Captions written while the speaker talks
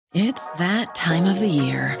It's that time of the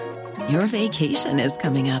year. Your vacation is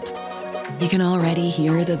coming up. You can already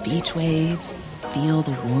hear the beach waves, feel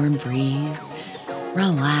the warm breeze,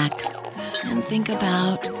 relax, and think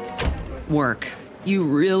about work. You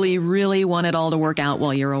really, really want it all to work out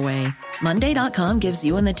while you're away. Monday.com gives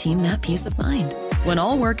you and the team that peace of mind. When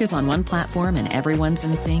all work is on one platform and everyone's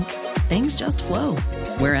in sync, things just flow.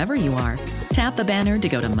 Wherever you are, tap the banner to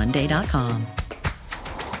go to Monday.com.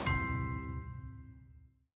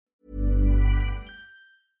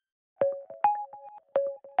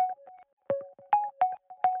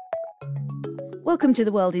 Welcome to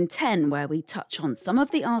The World in 10, where we touch on some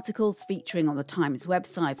of the articles featuring on the Times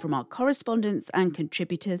website from our correspondents and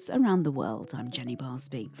contributors around the world. I'm Jenny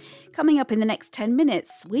Barsby. Coming up in the next 10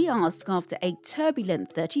 minutes, we ask, after a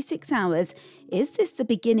turbulent 36 hours, is this the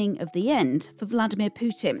beginning of the end for Vladimir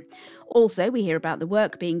Putin? Also, we hear about the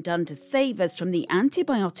work being done to save us from the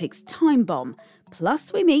antibiotics time bomb.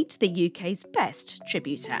 Plus, we meet the UK's best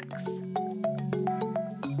tribute acts.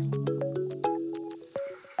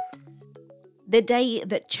 The day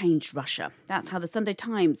that changed Russia. That's how the Sunday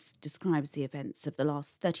Times describes the events of the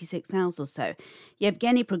last 36 hours or so.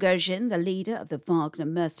 Yevgeny Prigozhin, the leader of the Wagner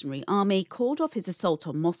mercenary army, called off his assault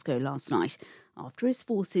on Moscow last night after his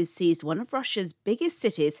forces seized one of Russia's biggest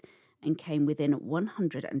cities and came within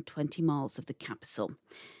 120 miles of the capital.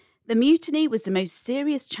 The mutiny was the most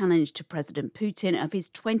serious challenge to President Putin of his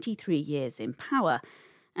 23 years in power.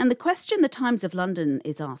 And the question the Times of London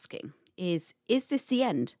is asking is this the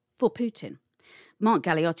end for Putin? Mark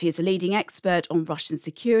Galeotti is a leading expert on Russian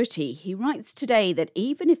security. He writes today that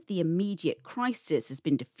even if the immediate crisis has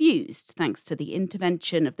been diffused thanks to the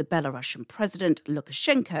intervention of the Belarusian president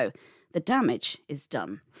Lukashenko, the damage is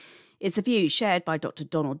done. It's a view shared by Dr.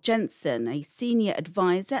 Donald Jensen, a senior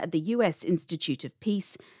advisor at the US Institute of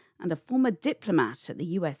Peace and a former diplomat at the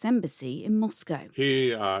US Embassy in Moscow.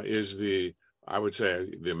 He is the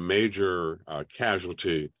major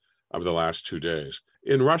casualty of the last 2 days.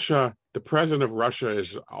 In Russia, the president of Russia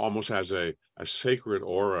almost has a sacred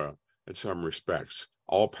aura in some respects.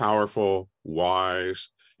 All-powerful, wise.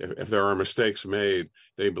 If there are mistakes made,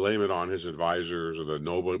 they blame it on his advisors or the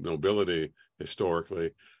nobility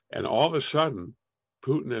historically. And all of a sudden,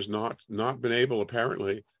 Putin has not been able,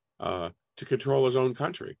 apparently, to control his own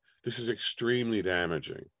country. This is extremely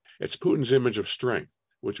damaging. It's Putin's image of strength,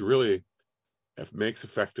 which really makes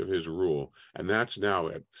effective his rule. And that's now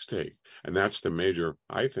at stake. And that's the major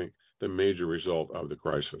result of the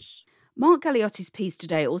crisis. Mark Galeotti's piece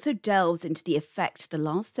today also delves into the effect the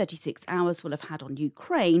last 36 hours will have had on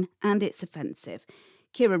Ukraine and its offensive.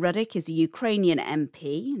 Kira Ruddick is a Ukrainian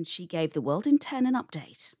MP, and she gave The World in 10 an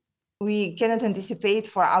update. We cannot anticipate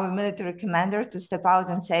for our military commander to step out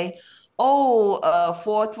and say,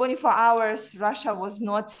 for 24 hours, Russia was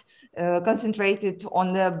not concentrated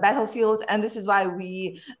on the battlefield, and this is why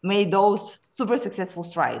we made those super successful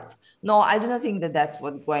strides. No, I do not think that that's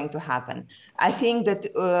what's going to happen. I think that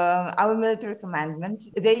our military commandment,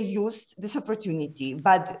 they used this opportunity,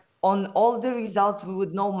 but on all the results, we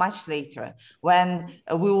would know much later when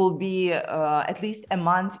we will be at least a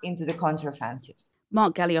month into the counteroffensive.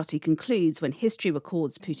 Mark Galeotti concludes, when history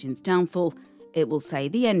records Putin's downfall, it will say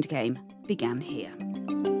the endgame began here.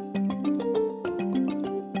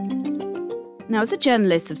 Now, as a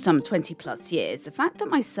journalist of some 20 plus years, the fact that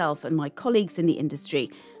myself and my colleagues in the industry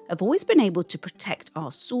have always been able to protect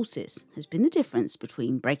our sources has been the difference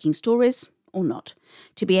between breaking stories or not.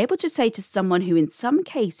 To be able to say to someone who in some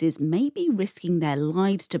cases may be risking their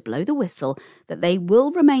lives to blow the whistle that they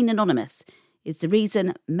will remain anonymous is the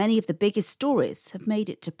reason many of the biggest stories have made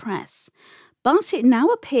it to press. But it now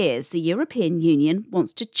appears the European Union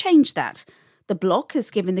wants to change that. The bloc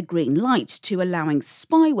has given the green light to allowing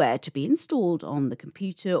spyware to be installed on the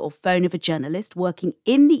computer or phone of a journalist working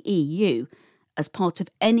in the EU as part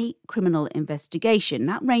of any criminal investigation.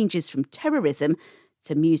 That ranges from terrorism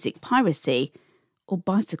to music piracy or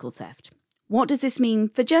bicycle theft. What does this mean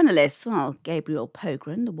for journalists? Well, Gabriel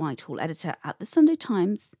Pogren, the Whitehall editor at the Sunday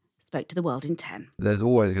Times, spoke to The World in 10. There's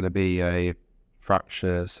always going to be a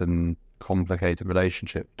fractious and complicated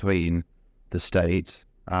relationship between the state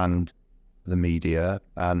and the media,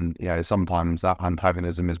 and sometimes that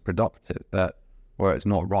antagonism is productive, but where it's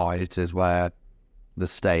not right is where the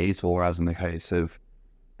state, or as in the case of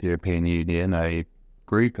the European Union, a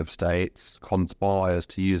group of states conspires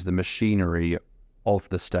to use the machinery of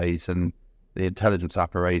the state and the intelligence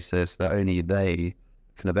apparatus that only they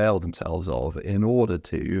can avail themselves of in order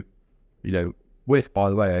to, with, by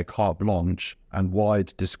the way, a carte blanche and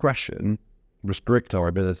wide discretion, restrict our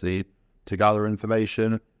ability to gather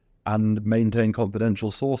information and maintain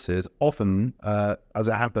confidential sources, often, as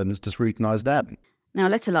it happens, to scrutinise them. Now, a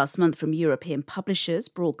letter last month from European publishers,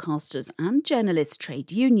 broadcasters and journalists' trade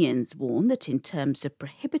unions warned that in terms of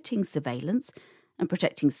prohibiting surveillance and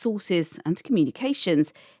protecting sources and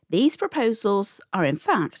communications, these proposals are in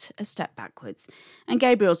fact a step backwards. And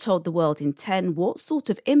Gabriel told The World in 10 what sort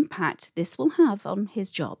of impact this will have on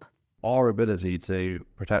his job. Our ability to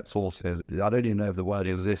protect sources, I don't even know if the word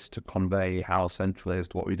exists to convey how central it is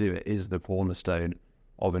to what we do. It is the cornerstone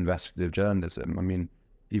of investigative journalism. I mean,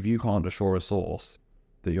 if you can't assure a source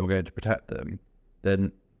that you're going to protect them,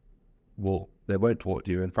 then, well, they won't talk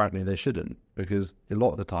to you, and frankly, they shouldn't, because a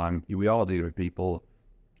lot of the time, we are dealing with people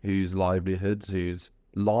whose livelihoods, whose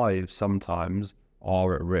lives sometimes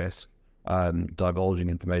are at risk, divulging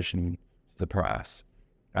information to the press.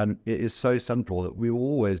 And it is so central that we will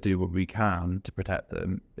always do what we can to protect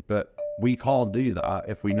them, but we can't do that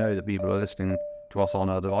if we know that people are listening to us on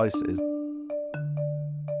our devices.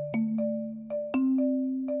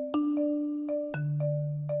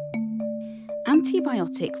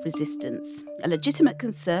 Antibiotic resistance, a legitimate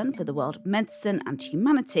concern for the world of medicine and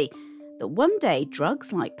humanity, that one day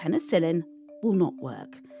drugs like penicillin will not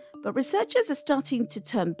work. But researchers are starting to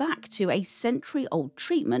turn back to a century-old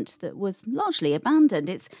treatment that was largely abandoned.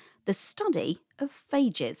 It's the study of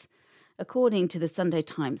phages. According to the Sunday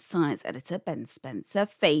Times science editor Ben Spencer,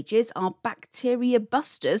 phages are bacteria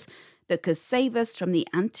busters that could save us from the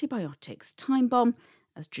antibiotics time bomb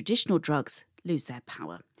as traditional drugs lose their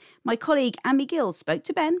power. My colleague Amy Gill spoke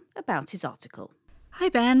to Ben about his article. Hi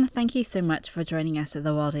Ben, thank you so much for joining us at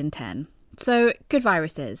The World in 10. So, good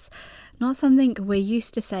viruses. Not something we're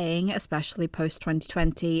used to saying, especially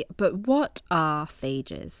post-2020, but what are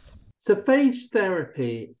phages? So phage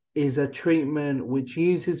therapy is a treatment which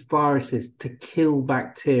uses viruses to kill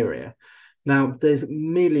bacteria. Now, there's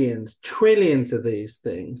millions, trillions of these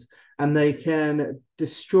things, and they can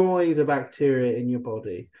destroy the bacteria in your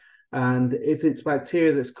body. And if it's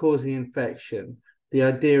bacteria that's causing infection, the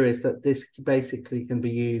idea is that this basically can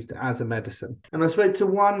be used as a medicine. And I spoke to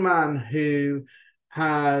one man who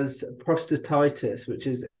has prostatitis, which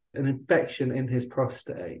is an infection in his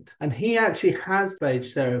prostate. And he actually has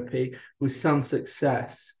phage therapy with some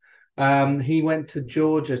success. He went to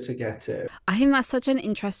Georgia to get it. I think that's such an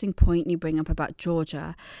interesting point you bring up about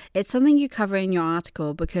Georgia. It's something you cover in your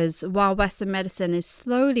article because while Western medicine is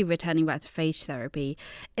slowly returning back to phage therapy,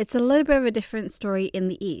 it's a little bit of a different story in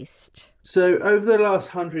the East. So over the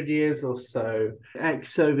last 100 years or so,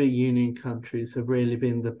 ex-Soviet Union countries have really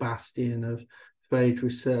been the bastion of phage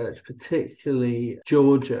research, particularly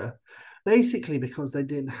Georgia. Basically because they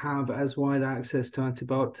didn't have as wide access to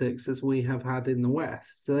antibiotics as we have had in the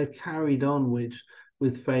West. So they've carried on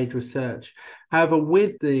with phage research. However,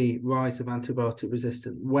 with the rise of antibiotic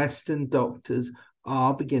resistance, Western doctors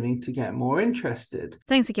are beginning to get more interested.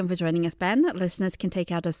 Thanks again for joining us, Ben. Listeners can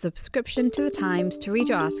take out a subscription to The Times to read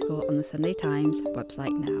your article on the Sunday Times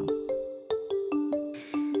website now.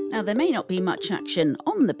 Now, there may not be much action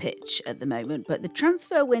on the pitch at the moment, but the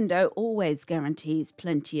transfer window always guarantees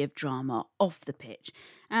plenty of drama off the pitch.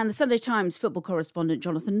 And the Sunday Times football correspondent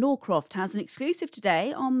Jonathan Norcroft has an exclusive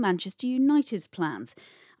today on Manchester United's plans.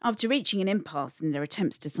 After reaching an impasse in their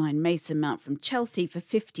attempts to sign Mason Mount from Chelsea for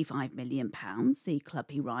 £55 million, the club,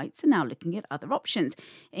 he writes, are now looking at other options,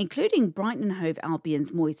 including Brighton and Hove Albion's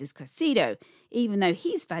Moises Caicedo, even though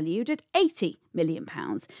he's valued at £80 million.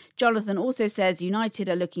 Jonathan also says United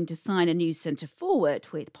are looking to sign a new centre-forward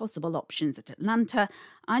with possible options at Atlanta,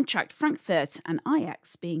 Eintracht Frankfurt and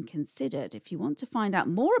Ajax being considered. If you want to find out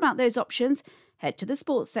more about those options, head to the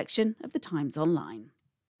sports section of the Times Online.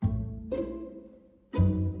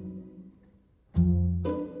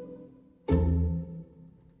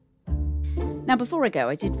 Now, before I go,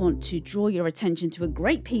 I did want to draw your attention to a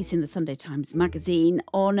great piece in the Sunday Times magazine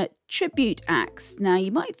on tribute acts. Now, you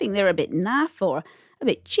might think they're a bit naff or a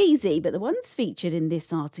bit cheesy, but the ones featured in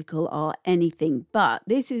this article are anything but.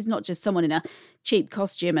 This is not just someone in a cheap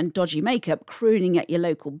costume and dodgy makeup crooning at your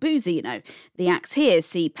local boozer, you know. The acts here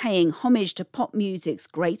see paying homage to pop music's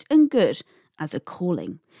great and good as a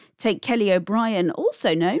calling. Take Kelly O'Brien,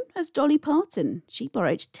 also known as Dolly Parton. She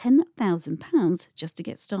borrowed £10,000 just to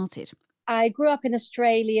get started. I grew up in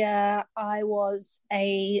Australia. I was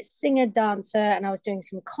a singer, dancer, and I was doing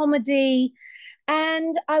some comedy.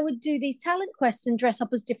 And I would do these talent quests and dress up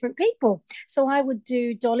as different people. So I would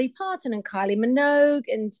do Dolly Parton and Kylie Minogue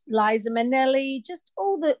and Liza Minnelli, just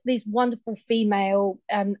all these wonderful female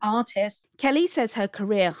artists. Kelly says her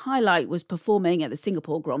career highlight was performing at the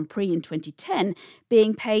Singapore Grand Prix in 2010,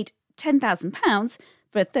 being paid £10,000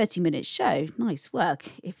 for a 30-minute show. Nice work,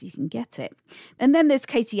 if you can get it. And then there's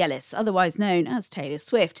Katie Ellis, otherwise known as Taylor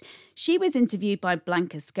Swift. She was interviewed by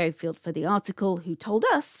Blanca Schofield for the article, who told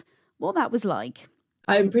us what that was like.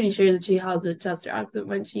 I'm pretty sure that she has a Chester accent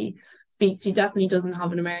when she speaks. She definitely doesn't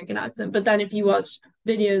have an American accent. But then if you watch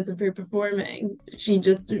videos of her performing, she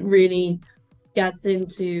just really gets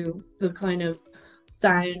into the kind of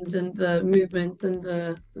sound and the movements and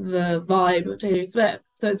the vibe of Taylor Swift.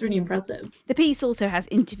 So it's really impressive. The piece also has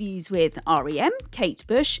interviews with REM, Kate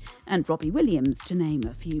Bush and Robbie Williams, to name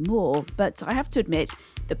a few more. But I have to admit,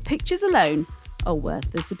 the pictures alone are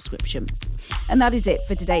worth the subscription. And that is it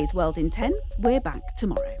for today's World in 10. We're back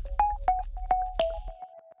tomorrow.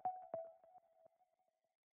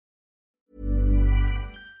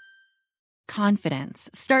 Confidence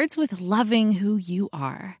starts with loving who you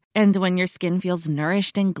are. And when your skin feels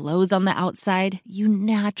nourished and glows on the outside, you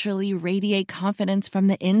naturally radiate confidence from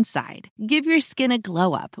the inside. Give your skin a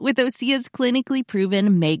glow up with Osea's clinically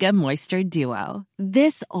proven Mega Moisture Duo.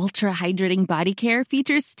 This ultra-hydrating body care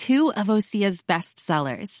features 2 of Osea's best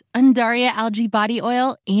sellers, Undaria Algae Body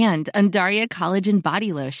Oil and Undaria Collagen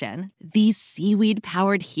Body Lotion. These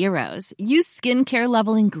seaweed-powered heroes use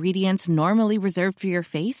skincare-level ingredients normally reserved for your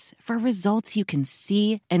face for results you can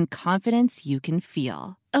see and confidence you can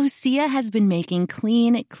feel. Osea has been making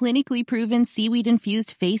clean, clinically proven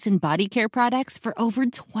seaweed-infused face and body care products for over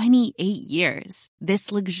 28 years.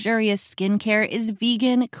 This luxurious skincare is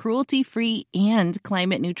vegan, cruelty-free, and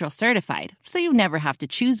climate-neutral certified, so you never have to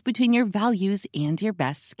choose between your values and your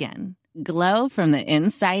best skin. Glow from the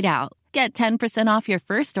inside out. Get 10% off your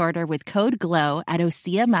first order with code GLOW at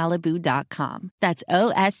OseaMalibu.com. That's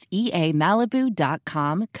OSEA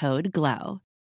Malibu.com, code GLOW.